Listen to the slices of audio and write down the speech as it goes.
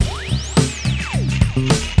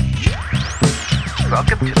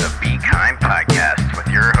Welcome to the Be Kind podcast with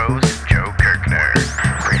your host, Joe Kirkner,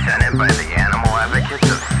 presented by the Animal Advocates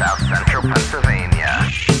of South Central Pennsylvania.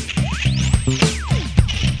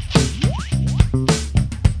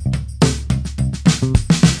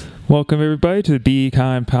 Welcome, everybody, to the Be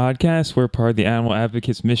Kind podcast. We're part of the Animal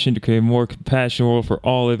Advocates mission to create a more compassionate world for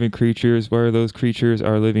all living creatures, whether those creatures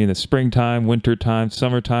are living in the springtime, wintertime,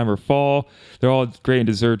 summertime, or fall. They're all great and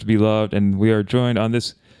deserve to be loved, and we are joined on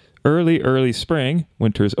this early spring.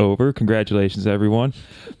 Winter's over. Congratulations, everyone.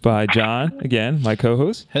 By John, again, my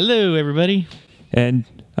co-host. Hello, everybody. And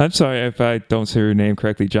I'm sorry if I don't say your name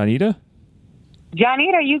correctly, Johnita?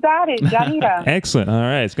 Johnita, you got it. Johnita. Excellent. All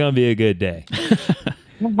right. It's going to be a good day.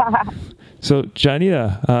 So,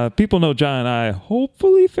 Johnita, people know John and I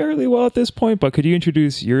hopefully fairly well at this point, but could you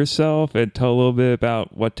introduce yourself and tell a little bit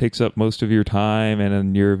about what takes up most of your time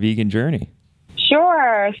and your vegan journey?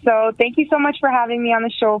 Sure. So thank you so much for having me on the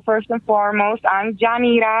show. First and foremost, I'm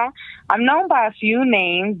Johnita. I'm known by a few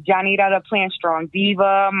names: Johnita the Plant Strong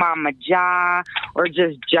Diva, Momma Jah, or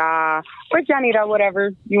just Jah, or Johnita,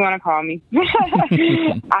 whatever you want to call me.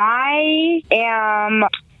 I am,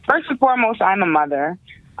 first and foremost, I'm a mother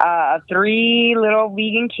of 3 little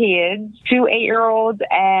vegan kids, 2 8-year-olds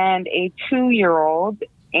and a 2-year-old,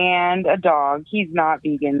 and a dog. He's not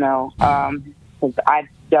vegan, though, because I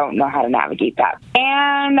don't know how to navigate that.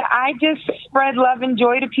 And I just spread love and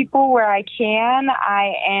joy to people where I can.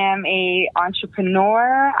 I am a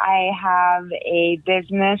entrepreneur. I have a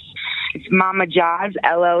business. It's Momma Jah's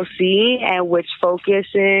LLC, and which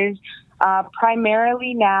focuses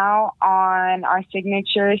primarily now on our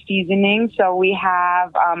signature seasoning. So we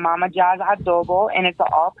have Momma Jah's adobo, and it's an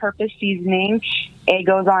all-purpose seasoning. It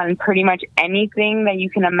goes on pretty much anything that you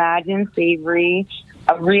can imagine, savory.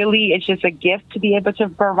 Really, it's just a gift to be able to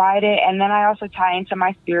provide it. And then I also tie into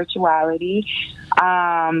my spirituality.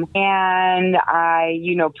 And I,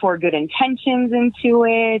 pour good intentions into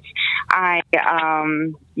it. I,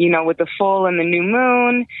 with the full and the new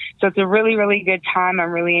moon. So it's a really, really good time.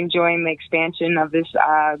 I'm really enjoying the expansion of this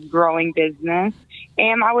growing business.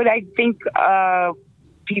 And I think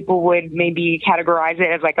people would maybe categorize it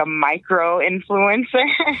as like a micro influencer.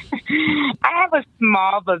 I have a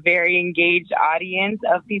small but very engaged audience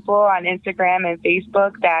of people on Instagram and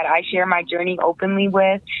Facebook that I share my journey openly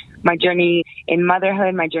with, my journey in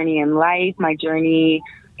motherhood, my journey in life, my journey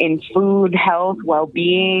in food, health,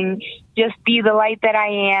 well-being, just be the light that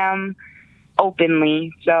I am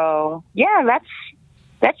openly. So yeah,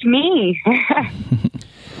 that's me.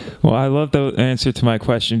 Well, I love the answer to my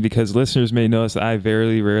question, because listeners may notice that I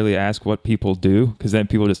very rarely ask what people do, because then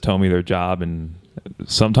people just tell me their job, and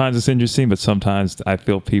sometimes it's interesting, but sometimes I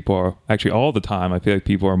feel people are, actually all the time, I feel like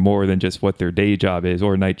people are more than just what their day job is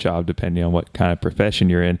or night job, depending on what kind of profession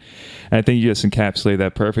you're in. And I think you just encapsulate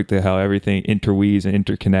that perfectly, how everything interweaves and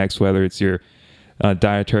interconnects, whether it's your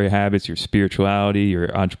dietary habits, your spirituality, your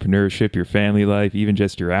entrepreneurship, your family life, even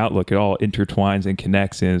just your outlook. It all intertwines and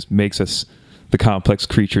connects and makes us the complex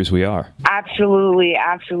creatures we are. Absolutely.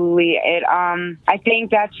 It I think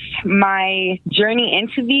that's my journey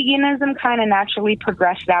into veganism kind of naturally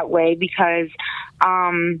progressed that way, because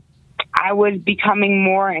I was becoming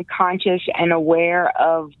more conscious and aware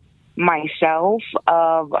of myself,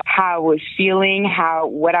 of how I was feeling,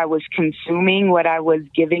 what I was consuming, what I was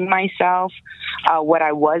giving myself, what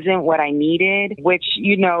I wasn't, what I needed, which,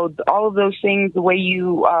 all of those things, the way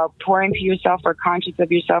you pour into yourself or conscious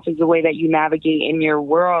of yourself is the way that you navigate in your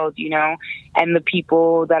world, and the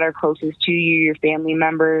people that are closest to you, your family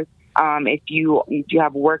members. If you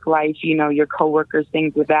have work life, your coworkers,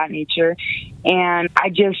 things of that nature. And I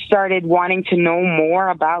just started wanting to know more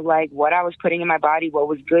about what I was putting in my body, what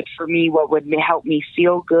was good for me, what would help me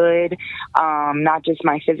feel good, not just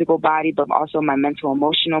my physical body, but also my mental,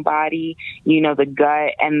 emotional body, the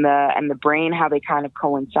gut and the brain, how they kind of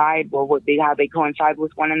coincide, how they coincide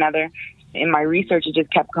with one another. In my research, it just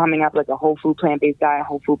kept coming up like a whole food, plant-based diet,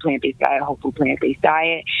 whole food, plant-based diet, whole food, plant-based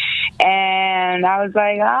diet. And I was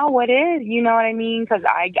like, oh, what is, you know what I mean? Because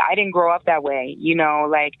I didn't grow up that way,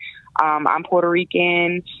 I'm Puerto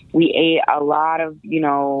Rican. We ate a lot of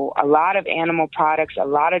animal products, a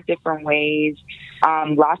lot of different ways,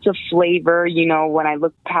 lots of flavor. When I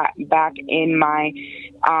look back in my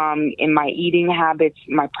eating habits,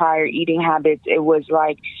 my prior eating habits, it was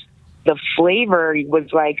like, the flavor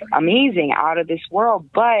was amazing, out of this world,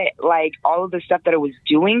 but all of the stuff that it was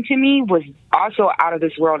doing to me was also out of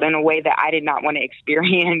this world in a way that I did not want to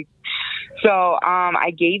experience. So I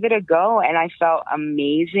gave it a go, and I felt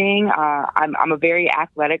amazing. I'm a very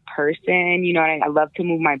athletic person, and I love to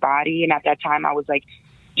move my body. And at that time, I was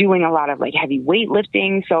doing a lot of like heavy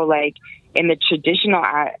weightlifting. So like in the traditional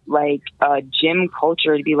gym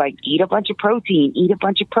culture, it'd be like, eat a bunch of protein,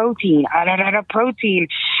 protein.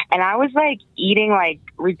 And I was like eating like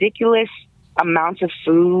ridiculous amounts of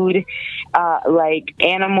food, like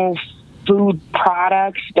animal food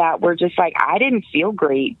products that were just like, I didn't feel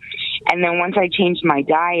great. And then once I changed my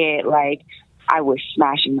diet, like I was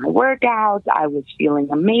smashing my workouts. I was feeling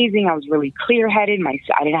amazing. I was really clear-headed.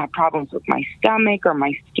 I didn't have problems with my stomach or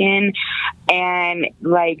my skin. And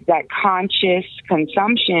like that conscious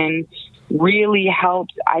consumption really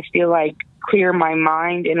helped, I feel like, clear my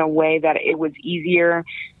mind in a way that it was easier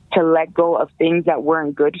to let go of things that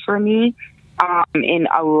weren't good for me, in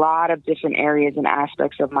a lot of different areas and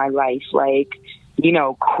aspects of my life. Like, you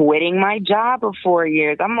know, quitting my job of 4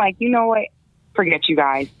 years. I'm like, you know what? Forget you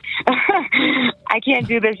guys. I can't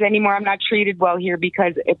do this anymore. I'm not treated well here,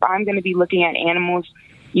 because if I'm going to be looking at animals,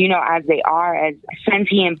 you know, as they are, as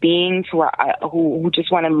sentient beings who just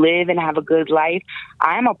want to live and have a good life,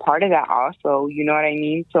 I'm a part of that also. You know what I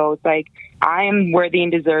mean? So it's like, I am worthy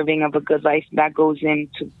and deserving of a good life. That goes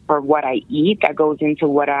into for what I eat. That goes into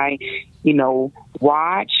what I, you know,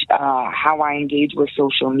 watch, how I engage with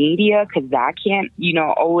social media, because that can't, you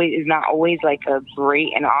know, is not always like a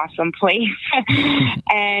great and awesome place.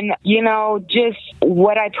 And, you know, just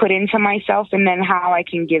what I put into myself, and then how I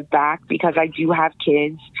can give back, because I do have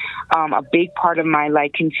kids. A big part of my,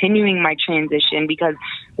 like, continuing my transition, because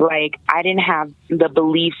like I didn't have the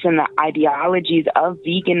beliefs and the ideologies of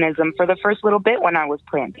veganism for the first little bit when I was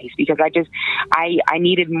plant-based, because I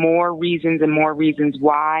needed more reasons and more reasons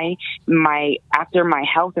why. After my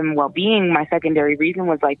health and well-being, my secondary reason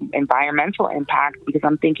was like environmental impact, because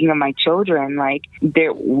I'm thinking of my children, like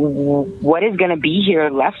what is going to be here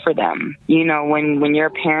left for them? You know, when you're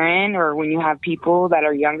a parent, or when you have people that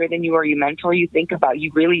are younger than you, or you mentor, you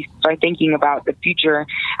really start thinking about the future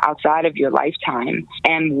outside of your lifetime,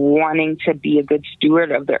 and wanting to be a good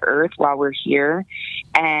steward of the earth while we're here.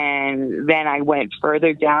 And then I went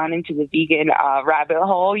further down into the vegan rabbit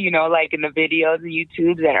hole, you know, like in the videos and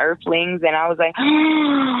YouTubes and Earthlings, and I was like,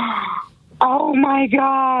 oh my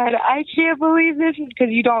God, I can't believe this, because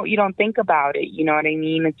you don't think about it. You know what I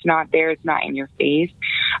mean? It's not there. It's not in your face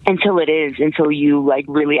until it is, until you like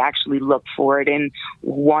really actually look for it and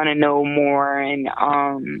want to know more, and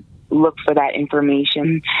look for that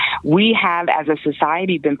information. We have, as a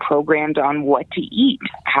society, been programmed on what to eat,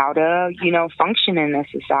 how to, you know, function in a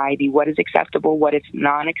society, what is acceptable, what is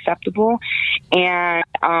non-acceptable. And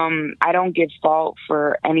I don't give fault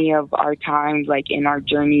for any of our times, like in our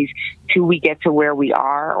journeys, till we get to where we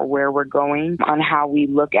are or where we're going, on how we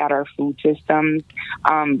look at our food systems,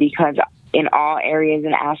 because in all areas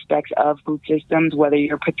and aspects of food systems, whether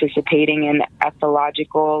you're participating in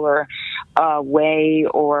ecological or way,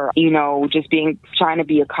 or, you know, just trying to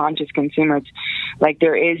be a conscious consumer, it's like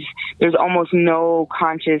there's almost no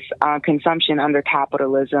conscious consumption under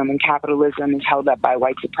capitalism, and capitalism is held up by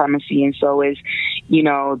white supremacy, and so is, you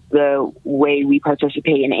know, the way we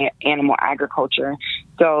participate in animal agriculture.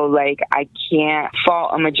 So, like, I can't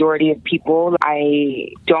fault a majority of people.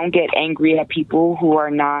 I don't get angry at people who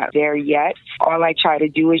are not there yet. All I try to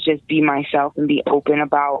do is just be myself and be open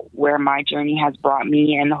about where my journey has brought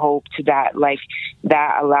me, and hope to that, like,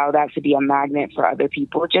 that allow that to be a magnet for other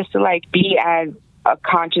people, just to, like, be as a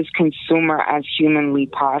conscious consumer as humanly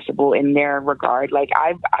possible in their regard. Like,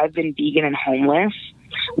 I've been vegan and homeless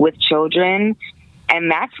with children, and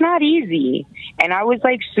that's not easy. And I was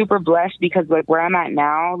like super blessed, because like where I'm at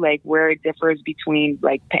now, like where it differs between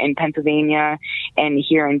like in Pennsylvania and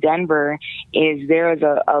here in Denver, is there is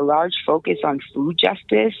a large focus on food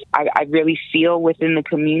justice. I really feel within the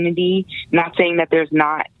community, not saying that there's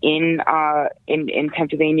not in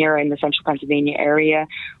Pennsylvania or in the central Pennsylvania area,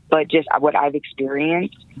 but just what I've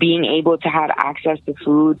experienced, being able to have access to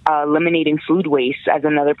food, eliminating food waste as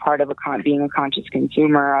another part of being a conscious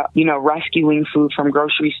consumer, you know, rescuing food from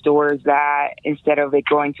grocery stores, that instead of it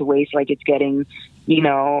going to waste, like it's getting, you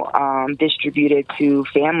know, distributed to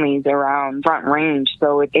families around Front Range.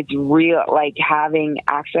 So it's real, like having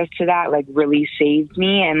access to that, like really saved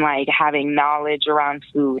me, and like having knowledge around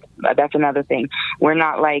food. That's another thing. We're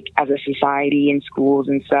not like, as a society in schools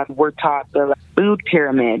and stuff, we're taught the food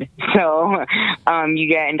pyramid. So you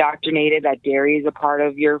get indoctrinated that dairy is a part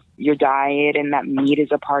of your diet, and that meat is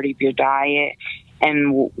a part of your diet.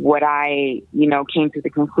 And what I, you know, came to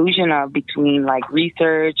the conclusion of, between like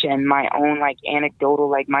research and my own like anecdotal,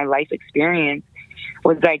 like my life experience,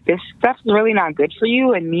 was like, this stuff's really not good for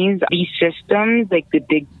you. And these systems, like the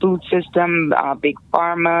big food system, big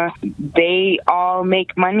pharma, they all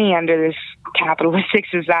make money under this capitalistic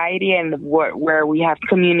society, and where we have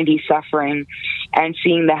community suffering, and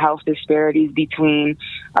seeing the health disparities between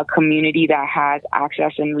a community that has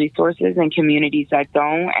access and resources and communities that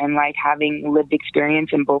don't, and like having lived experience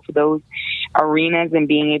in both of those arenas, and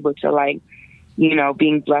being able to like, you know,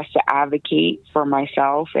 being blessed to advocate for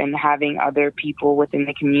myself and having other people within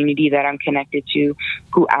the community that I'm connected to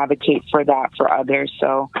who advocate for that for others.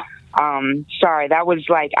 So sorry, that was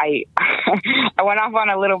like, I went off on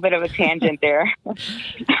a little bit of a tangent there.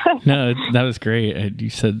 No, that was great. You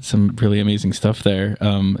said some really amazing stuff there.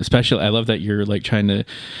 Especially, I love that you're like trying to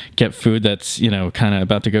get food that's, you know, kind of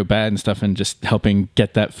about to go bad and stuff, and just helping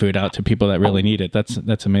get that food out to people that really need it.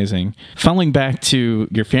 That's amazing. Following back to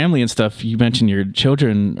your family and stuff, you mentioned your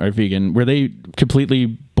children are vegan. Were they completely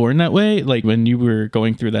born that way? Like when you were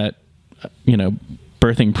going through that, you know,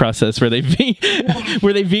 birthing process, were they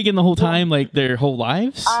vegan the whole time, like their whole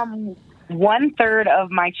lives? 1/3 of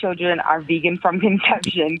my children are vegan from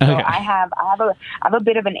conception. So okay. I have a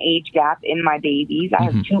bit of an age gap in my babies. I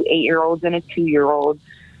have 2 8-year-olds and a 2-year-old.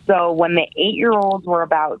 So when the 8-year-olds were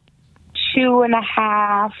about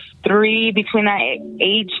 2.5, 3, between that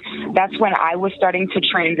age, that's when I was starting to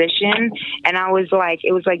transition. And I was like,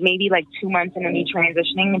 it was like maybe like 2 months into me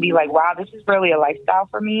transitioning to be like, wow, this is really a lifestyle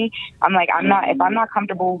for me. I'm like, if I'm not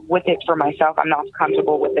comfortable with it for myself, I'm not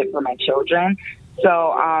comfortable with it for my children.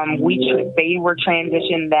 So they were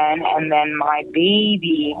transitioned then, and then my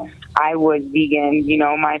baby, I was vegan, you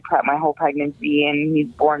know, my whole pregnancy, and he's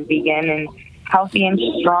born vegan and healthy and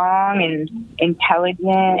strong and intelligent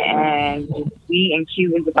and sweet and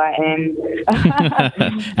cute as a button.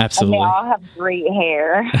 Absolutely. And they all have great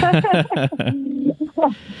hair. I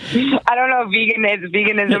don't know if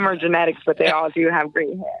veganism or genetics, but they all do have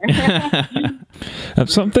great hair.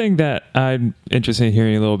 Something that I'm interested in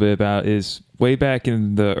hearing a little bit about is way back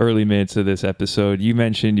in the early minutes of this episode, you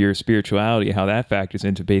mentioned your spirituality, how that factors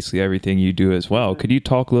into basically everything you do as well. Could you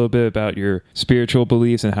talk a little bit about your spiritual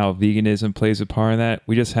beliefs and how veganism plays a part in that?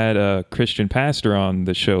 We just had a Christian pastor on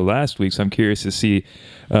the show last week, so I'm curious to see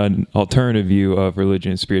an alternative view of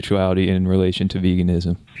religion and spirituality in relation to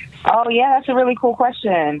veganism. Oh, yeah, that's a really cool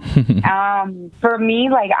question. For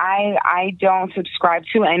me, like, I don't subscribe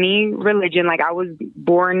to any religion. Like, I was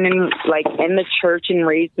born in the church and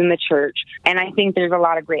raised in the church. And I think there's a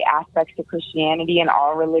lot of great aspects to Christianity and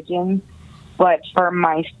all religions. But for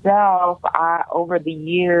myself, over the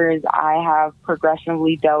years, I have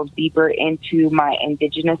progressively delved deeper into my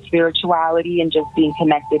indigenous spirituality and just being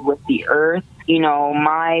connected with the earth. You know,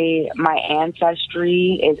 my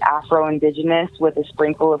ancestry is Afro-Indigenous with a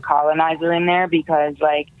sprinkle of colonizer in there because,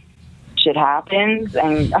 like, shit happens,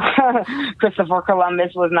 and Christopher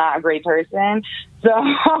Columbus was not a great person. So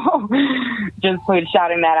just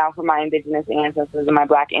shouting that out for my indigenous ancestors and my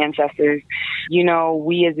black ancestors. You know,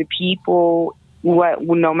 we as a people,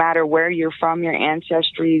 no matter where you're from, your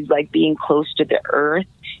ancestry is like being close to the earth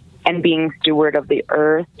and being steward of the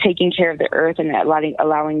earth, taking care of the earth and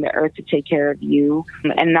allowing the earth to take care of you,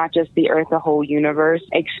 and not just the earth, the whole universe,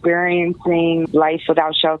 experiencing life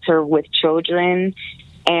without shelter with children,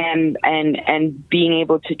 and being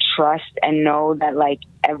able to trust and know that, like,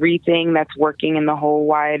 everything that's working in the whole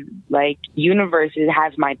wide, like, universe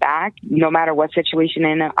has my back. No matter what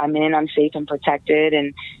situation I'm in, I'm safe and protected.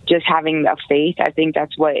 And just having a faith, I think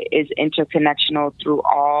that's what is interconnectional through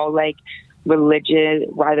all, like, religious,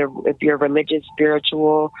 whether if you're religious,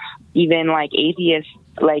 spiritual, even like atheists,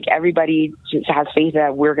 like everybody just has faith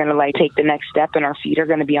that we're going to like take the next step and our feet are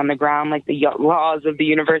going to be on the ground, like the laws of the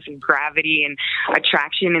universe and gravity and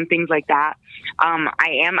attraction and things like that.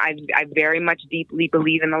 I very much deeply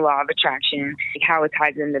believe in the law of attraction. How it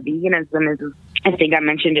ties into veganism is, I think I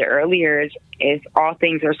mentioned it earlier, is all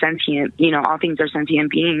things are sentient, you know, all things are sentient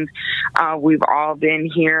beings. We've all been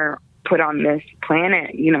here, put on this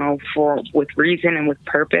planet, you know, with reason and with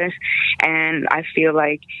purpose. And I feel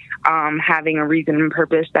like having a reason and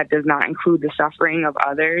purpose that does not include the suffering of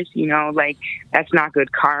others, you know, like, that's not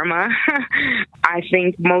good karma. I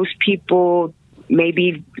think most people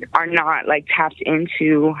maybe are not like tapped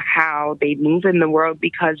into how they move in the world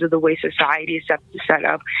because of the way society is set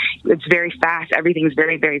up. It's very fast. Everything's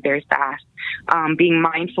very, very, very fast. Being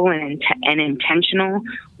mindful and intentional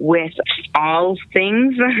with all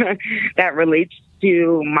things that relates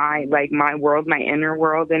to my world, my inner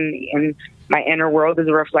world, and my inner world is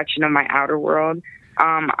a reflection of my outer world.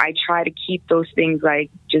 I try to keep those things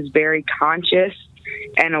like just very conscious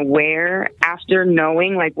and aware after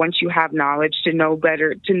knowing, like, once you have knowledge, to know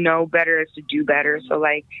better is to do better. So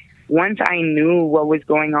like once I knew what was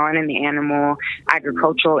going on in the animal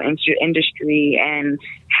agricultural industry and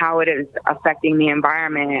how it is affecting the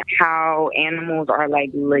environment, how animals are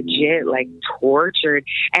like legit, like tortured.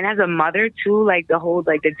 And as a mother too, like the whole,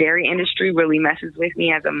 like the dairy industry really messes with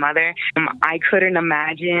me as a mother. I couldn't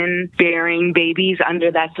imagine bearing babies under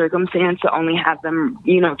that circumstance to only have them,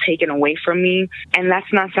 you know, taken away from me. And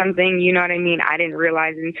that's not something, you know what I mean, I didn't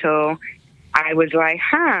realize until I was like,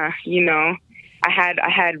 you know, I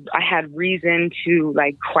had reason to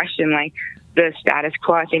like question like the status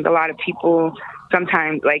quo. I think a lot of people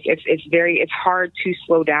sometimes like it's hard to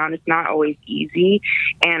slow down. It's not always easy,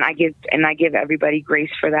 and I give everybody grace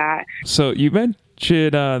for that. So you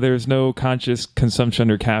mentioned there's no conscious consumption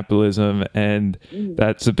under capitalism, and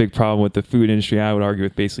that's a big problem with the food industry. I would argue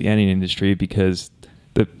with basically any industry, because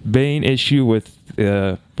the main issue with,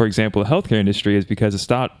 for example, the healthcare industry is because it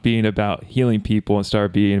stopped being about healing people and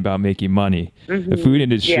started being about making money. The food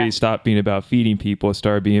industry stopped being about feeding people and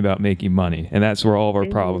started being about making money. And that's where all of our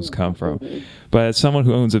problems come from. But as someone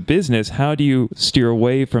who owns a business, how do you steer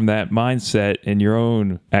away from that mindset in your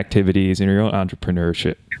own activities and your own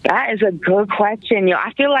entrepreneurship? That is a good question. You know,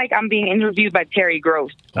 I feel like I'm being interviewed by Terry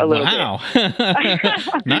Gross a little bit. Wow.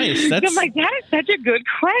 Nice. I'm like, that is such a good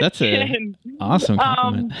question. That's an awesome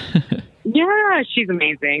compliment. Yeah, she's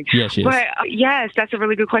amazing. Yeah, she is. But yes, that's a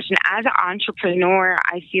really good question. As an entrepreneur,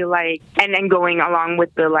 I feel like, and then going along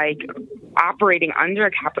with the like operating under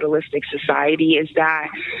a capitalistic society, is that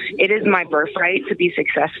it is my birthright to be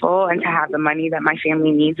successful and to have the money that my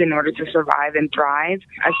family needs in order to survive and thrive,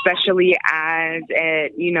 especially as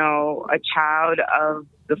a child of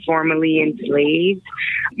the formerly enslaved.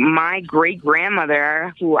 My great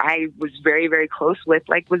grandmother, who I was very, very close with,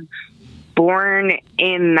 like was born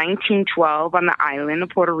in 1912 on the island of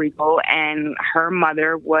Puerto Rico, and her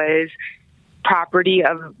mother was property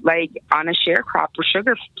of like on a sharecrop or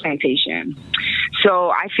sugar plantation.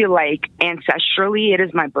 So I feel like ancestrally it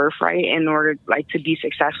is my birthright in order like to be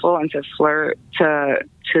successful and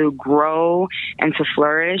to grow and to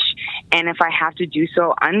flourish. And if I have to do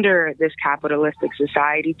so under this capitalistic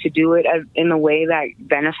society, to do it in a way that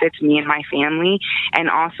benefits me and my family, and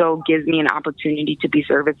also gives me an opportunity to be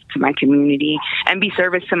service to my community and be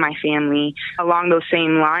service to my family. Along those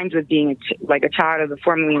same lines with being a child of the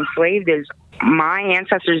formerly enslaved, is my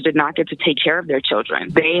ancestors did not get to take care of their children.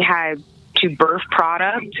 They had to birth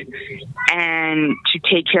product and to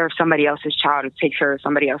take care of somebody else's child, to take care of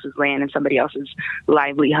somebody else's land and somebody else's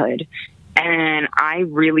livelihood. And I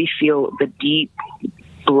really feel the deep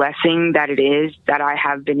blessing that it is that I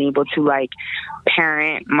have been able to like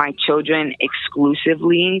parent my children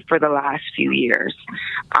exclusively for the last few years.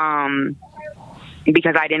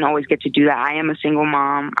 Because I didn't always get to do that. I am a single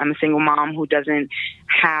mom. I'm a single mom who doesn't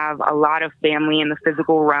have a lot of family in the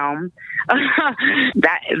physical realm.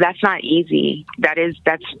 That's not easy.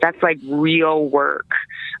 That's like real work.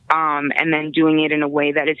 And then doing it in a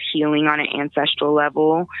way that is healing on an ancestral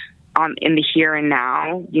level, in the here and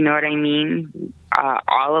now. You know what I mean?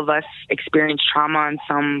 All of us experience trauma in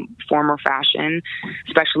some form or fashion,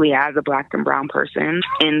 especially as a Black and brown person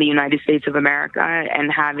in the United States of America,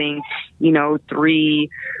 and having, 3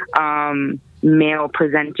 male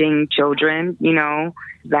presenting children,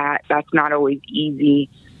 that's not always easy.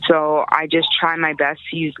 So I just try my best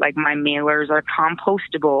to use like my mailers are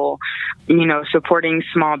compostable, supporting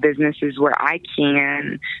small businesses where I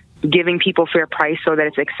can, giving people fair price so that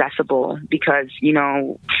it's accessible, because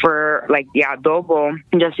for like the adobo,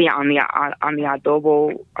 just on the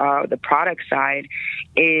adobo, the product side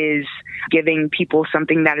is giving people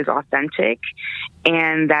something that is authentic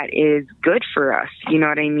and that is good for us. You know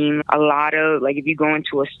what I mean? A lot of like, if you go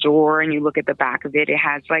into a store and you look at the back of it, it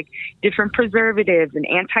has like different preservatives and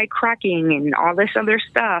anti-cracking and all this other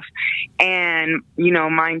stuff, and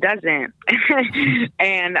mine doesn't.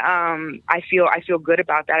 And I feel good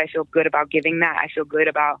about that. I feel good about giving that. I feel good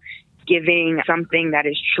about giving something that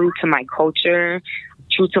is true to my culture,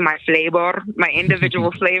 true to my flavor, my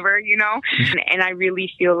individual flavor, and I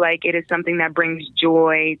really feel like it is something that brings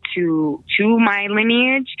joy to my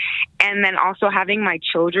lineage. And then also having my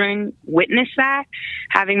children witness that,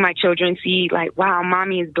 having my children see like, wow,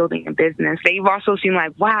 mommy is building a business. They've also seen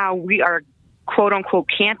like, wow, we are quote unquote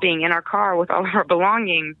camping in our car with all of our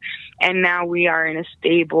belongings, and now we are in a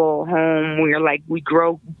stable home. We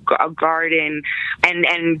grow a garden,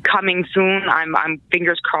 and coming soon, I'm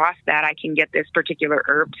fingers crossed that I can get this particular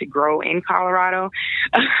herb to grow in Colorado,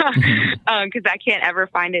 because I can't ever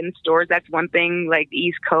find it in stores. That's one thing, like the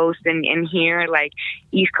East Coast and here, like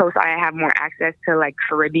East Coast, I have more access to like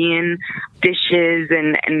Caribbean dishes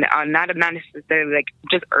and not necessarily like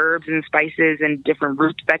just herbs and spices and different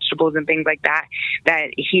roots, vegetables and things like that. that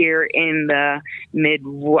here in the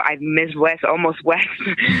Midwest, almost West,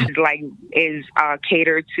 is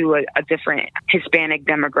catered to a different Hispanic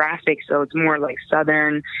demographic. So it's more like South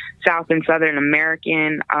and Southern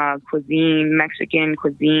American cuisine, Mexican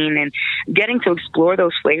cuisine, and getting to explore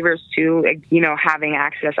those flavors too, having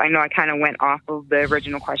access. I know I kind of went off of the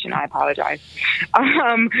original question. I apologize.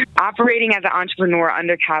 Operating as an entrepreneur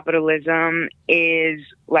under capitalism is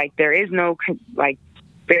there is no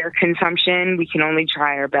fair consumption. We can only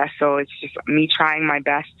try our best. So it's just me trying my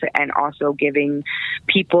best and also giving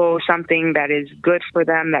people something that is good for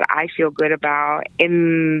them, that I feel good about.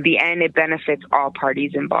 In the end, it benefits all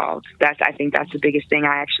parties involved. I think that's the biggest thing.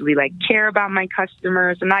 I actually care about my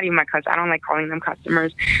customers, and not even my customers. I don't like calling them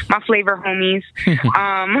customers. My flavor homies.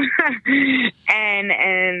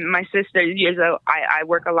 And my sisters. I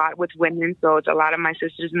work a lot with women, so it's a lot of my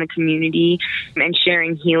sisters in the community and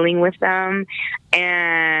sharing healing with them.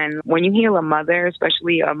 And when you heal a mother,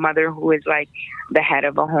 especially a mother who is the head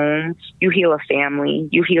of a home, you heal a family,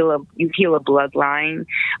 you heal a bloodline.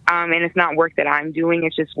 And it's not work that I'm doing.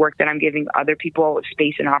 It's just work that I'm giving other people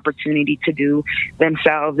space and opportunity to do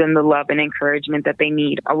themselves, and the love and encouragement that they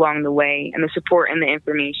need along the way, and the support and the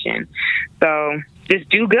information. So just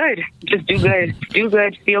do good. Just do good. Do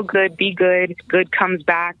good. Feel good. Be good. Good comes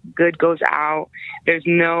back. Good goes out. There's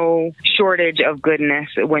no shortage of goodness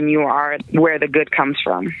when you are where the good comes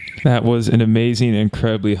from. That was an amazing,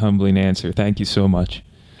 incredibly humbling answer. Thank you so much.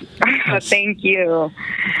 Thank you.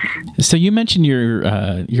 So you mentioned you're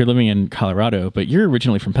living in Colorado, but you're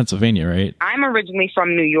originally from Pennsylvania, right? I'm originally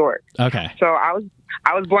from New York. Okay. So I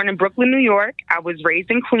was born in Brooklyn, New York. I was raised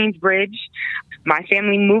in Queensbridge. My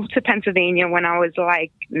family moved to Pennsylvania when I was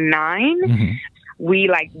 9. Mm-hmm.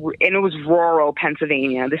 And it was rural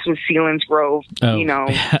Pennsylvania. This was Sealands Grove,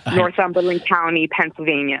 Northumberland County,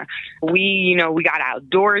 Pennsylvania. We got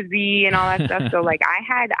outdoorsy and all that stuff. So I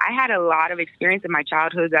had a lot of experience in my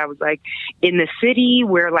childhood. I was in the city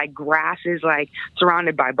where grass is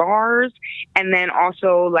surrounded by bars, and then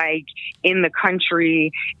also in the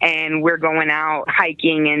country, and we're going out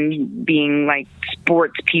hiking and being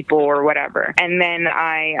sports people or whatever. And then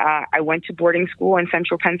I went to boarding school in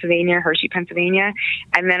central Pennsylvania, Hershey, Pennsylvania.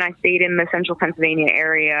 And then I stayed in the central Pennsylvania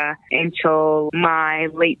area until my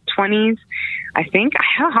late 20s. I think.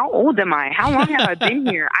 How old am I? How long have I been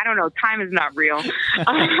here? I don't know. Time is not real.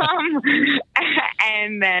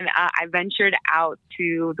 And then I ventured out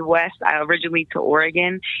to the West, originally to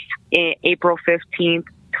Oregon, April 15th,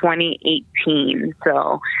 2018.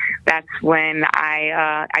 So that's when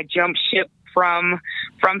I jumped ship from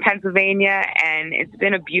Pennsylvania, and it's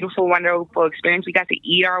been a beautiful, wonderful experience. We got to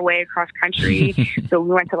eat our way across country. So we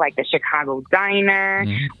went to the Chicago Diner.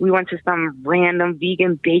 Mm-hmm. We went to some random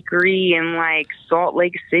vegan bakery in Salt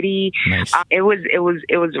Lake City. Nice. It was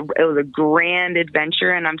a grand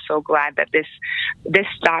adventure, and I'm so glad that this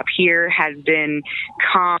stop here has been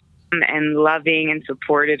calm and loving and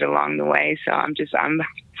supported along the way. So I'm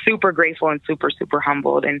super grateful and super, super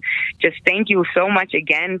humbled, and just thank you so much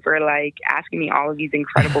again for asking me all of these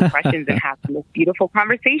incredible questions and having this beautiful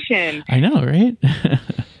conversation. I know, right?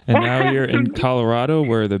 And now you're in Colorado,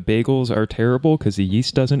 where the bagels are terrible because the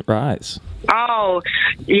yeast doesn't rise. Oh,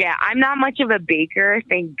 yeah. I'm not much of a baker,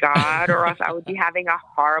 thank God, or else I would be having a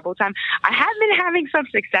horrible time. I have been having some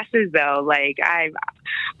successes, though.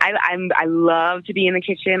 I love to be in the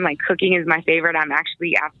kitchen. Cooking is my favorite.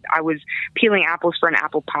 I was peeling apples for an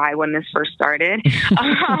apple pie when this first started.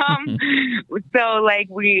 So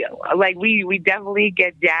we definitely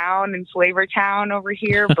get down in Flavor Town over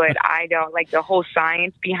here, but I don't the whole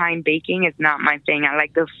science behind baking is not my thing. I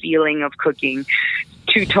like the feeling of cooking.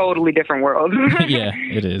 Two totally different worlds. Yeah,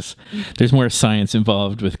 it is. There's more science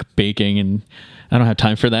involved with baking, and I don't have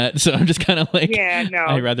time for that. So I'm just kind of yeah, no.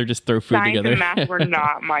 I'd rather just throw food science together. Science and math were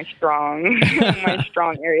not my strong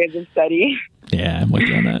areas of study. Yeah, I'm with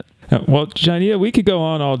you on that. Well, Jania, we could go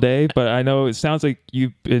on all day, but I know it sounds like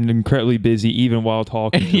you've been incredibly busy even while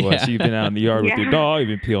talking to us. You've been out in the yard with your dog. You've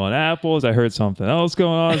been peeling apples. I heard something else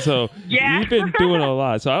going on. So you've been doing a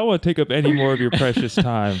lot. So I don't want to take up any more of your precious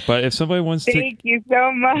time. But if somebody wants to... Thank you so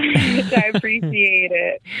much. I appreciate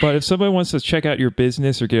it. But if somebody wants to check out your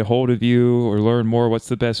business or get a hold of you or learn more, what's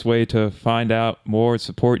the best way to find out more,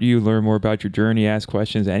 support you, learn more about your journey, ask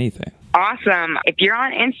questions, anything? Awesome. If you're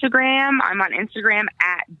on Instagram, I'm on Instagram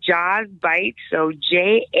at Jah's Bites. So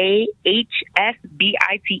JAHSBITES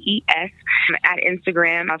at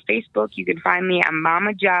Instagram. On Facebook, you can find me at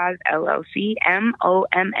Momma Jah's LLC,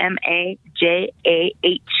 MOMMA JAHS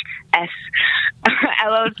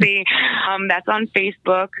LLC. That's on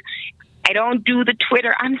Facebook. I don't do the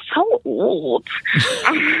Twitter. I'm so old.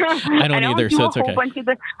 I don't either, so it's okay.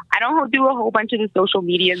 I don't do a whole bunch of the social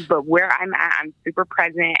medias, but where I'm at, I'm super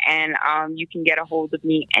present, and you can get a hold of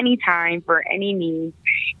me anytime for any needs.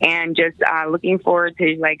 And just looking forward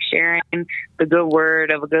to like sharing the good word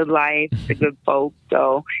of a good life to good folks.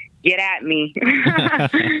 So get at me.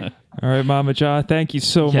 All right, Momma Jah, thank you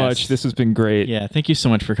so much. This has been great. Yeah, thank you so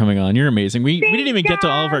much for coming on. You're amazing. We didn't even get to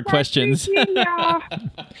all of our questions. Thank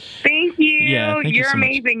you. Yeah, thank you You're so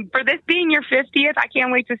amazing. For this being your 50th, I can't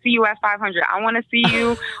wait to see you at 500. I want to see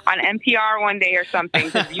you on NPR one day or something,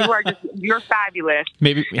 because you're fabulous.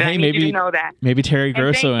 Maybe you know that. Maybe Terry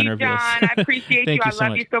Grosso interviews. interviews. John, I appreciate you. I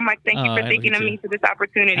love you so much. Thank you for thinking of me for this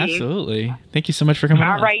opportunity. Absolutely. Thank you so much for coming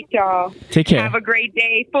on. All right, y'all. Take care. Have a great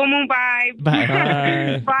day. Full moon vibe. Bye.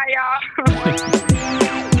 Bye. Bye, y'all.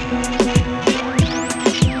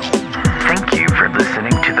 Thank you for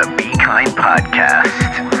listening to the Be Kind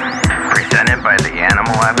podcast.